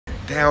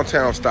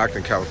Downtown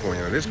Stockton,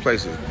 California. Now, this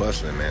place is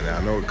bustling, man. Now,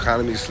 I know the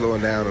economy's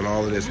slowing down and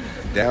all of this.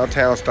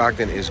 Downtown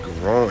Stockton is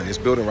growing. This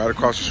building right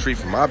across the street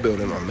from my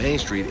building on Main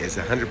Street is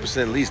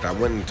 100% leased. I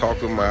went and talked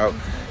to them about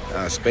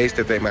space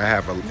that they might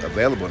have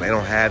available. They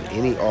don't have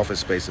any office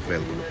space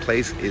available. The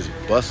place is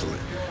bustling,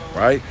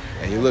 right?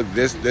 And you look,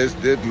 this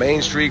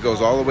Main Street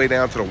goes all the way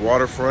down to the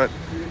waterfront.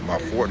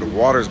 The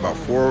water is about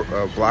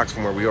 4 blocks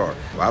from where we are.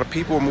 A lot of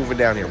people are moving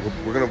down here.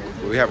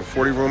 We have a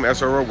 40-room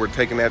SRO. We're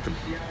taking that to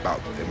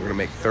and we're gonna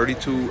make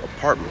 32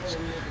 apartments.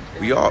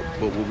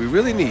 But what we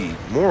really need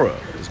more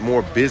of is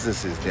more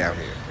businesses down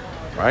here,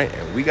 right?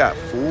 And we got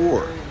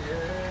 4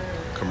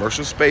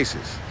 commercial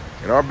spaces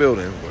in our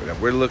building that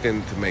we're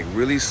looking to make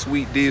really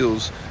sweet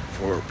deals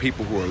for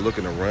people who are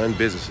looking to run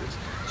businesses.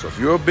 So if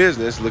you're a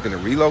business looking to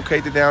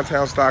relocate to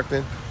downtown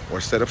Stockton or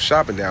set up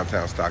shop in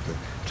downtown Stockton,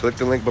 click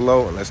the link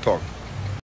below and let's talk.